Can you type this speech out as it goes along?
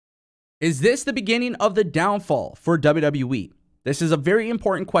Is this the beginning of the downfall for WWE? This is a very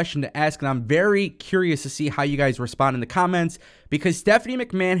important question to ask, and I'm very curious to see how you guys respond in the comments, because Stephanie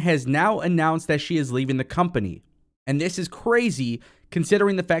McMahon has now announced that she is leaving the company. And this is crazy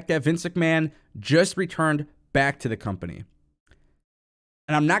considering the fact that Vince McMahon just returned back to the company.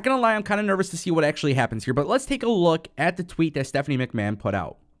 And I'm not going to lie, I'm kind of nervous to see what actually happens here, but let's take a look at the tweet that Stephanie McMahon put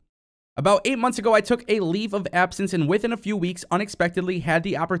out. About 8 months ago, I took a leave of absence and within a few weeks, unexpectedly had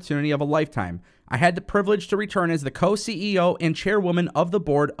the opportunity of a lifetime. I had the privilege to return as the co-CEO and chairwoman of the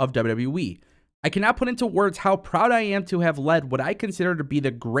board of WWE. I cannot put into words how proud I am to have led what I consider to be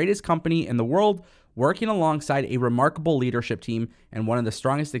the greatest company in the world, working alongside a remarkable leadership team and one of the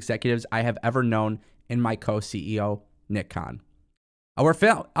strongest executives I have ever known in my co-CEO, Nick Khan. Our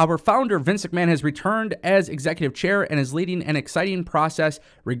founder, Vince McMahon, has returned as executive chair and is leading an exciting process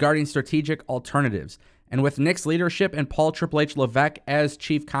regarding strategic alternatives. And with Nick's leadership and Paul Triple H Levesque as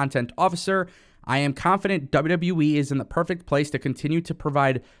chief content officer, I am confident WWE is in the perfect place to continue to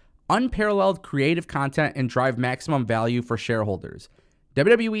provide unparalleled creative content and drive maximum value for shareholders.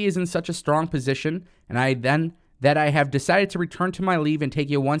 WWE is in such a strong position, and I have decided to return to my leave and take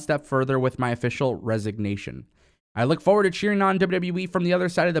it one step further with my official resignation. I look forward to cheering on WWE from the other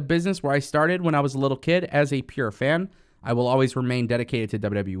side of the business where I started when I was a little kid as a pure fan. I will always remain dedicated to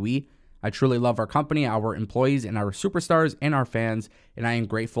WWE. I truly love our company, our employees, and our superstars and our fans, and I am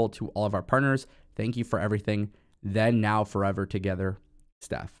grateful to all of our partners. Thank you for everything. Then, now, forever together,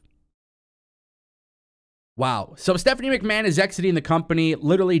 Steph. Wow. So Stephanie McMahon is exiting the company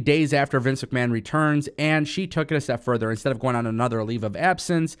literally days after Vince McMahon returns, and she took it a step further. Instead of going on another leave of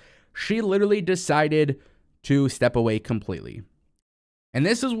absence, she literally decided to step away completely. And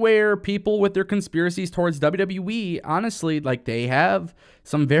this is where people with their conspiracies towards WWE, honestly, like, they have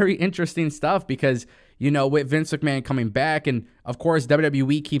some very interesting stuff because, you know, with Vince McMahon coming back, and of course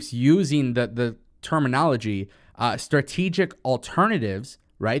WWE keeps using the terminology strategic alternatives,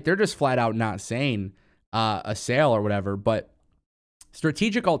 right? They're just flat out not saying a sale or whatever, but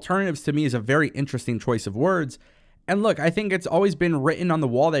strategic alternatives to me is a very interesting choice of words. And look, I think it's always been written on the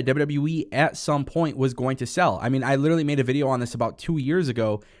wall that WWE at some point was going to sell. I mean, I literally made a video on this about 2 years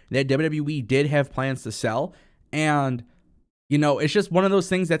ago that WWE did have plans to sell. And, you know, it's just one of those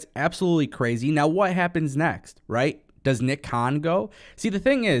things that's absolutely crazy. Now, what happens next, right? Does Nick Khan go? See, the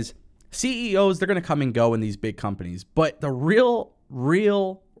thing is, CEOs, they're going to come and go in these big companies. But the real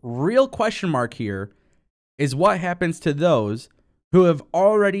question mark here is what happens to those who have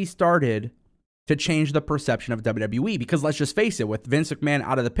already started to change the perception of WWE. Because let's just face it, with Vince McMahon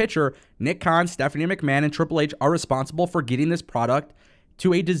out of the picture, Nick Khan, Stephanie McMahon, and Triple H are responsible for getting this product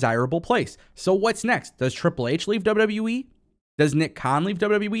to a desirable place. So what's next? Does Triple H leave WWE? Does Nick Khan leave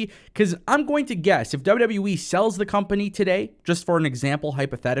WWE? Because I'm going to guess if WWE sells the company today, just for an example,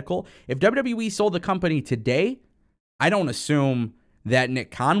 hypothetical, if WWE sold the company today, I don't assume that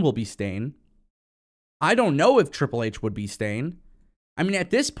Nick Khan will be staying. I don't know if Triple H would be staying. I mean,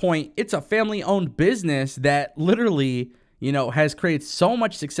 at this point, it's a family-owned business that literally, you know, has created so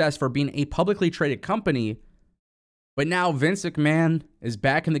much success for being a publicly traded company. But now Vince McMahon is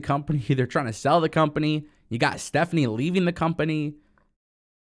back in the company. They're trying to sell the company. You got Stephanie leaving the company.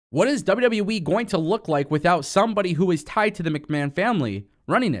 What is WWE going to look like without somebody who is tied to the McMahon family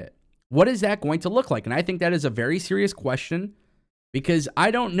running it? What is that going to look like? And I think that is a very serious question, because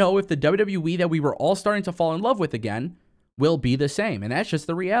I don't know if the WWE that we were all starting to fall in love with again will be the same. And that's just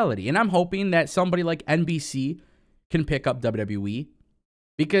the reality. And I'm hoping that somebody like NBC can pick up WWE,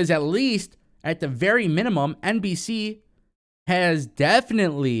 because at least at the very minimum, NBC has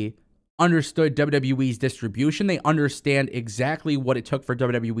definitely understood WWE's distribution. They understand exactly what it took for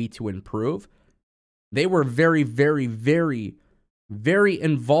WWE to improve. They were very, very, very, very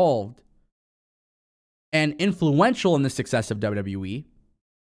involved and influential in the success of WWE.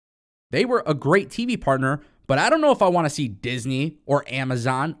 They were a great TV partner. But I don't know if I want to see Disney or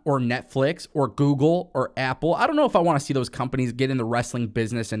Amazon or Netflix or Google or Apple. I don't know if I want to see those companies get in the wrestling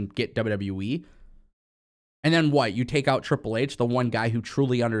business and get WWE. And then what? You take out Triple H, the one guy who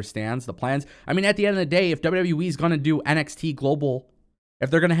truly understands the plans. I mean, at the end of the day, if WWE is going to do NXT Global, if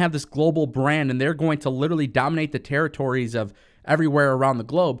they're going to have this global brand and they're going to literally dominate the territories of everywhere around the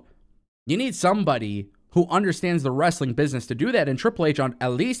globe, you need somebody who understands the wrestling business to do that. And Triple H,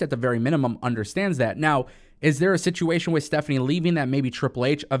 at least at the very minimum, understands that. Now, is there a situation with Stephanie leaving that maybe Triple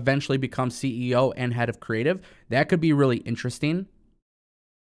H eventually becomes CEO and head of creative? That could be really interesting.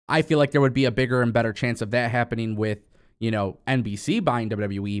 I feel like there would be a bigger and better chance of that happening with, NBC buying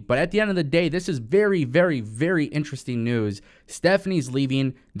WWE. But at the end of the day, this is very, very, very interesting news. Stephanie's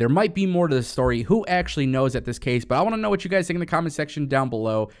leaving. There might be more to the story. Who actually knows at this case? But I want to know what you guys think in the comment section down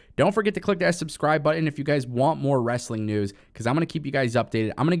below. Don't forget to click that subscribe button if you guys want more wrestling news, because I'm going to keep you guys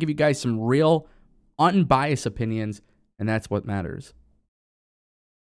updated. I'm going to give you guys some real unbiased opinions, and that's what matters.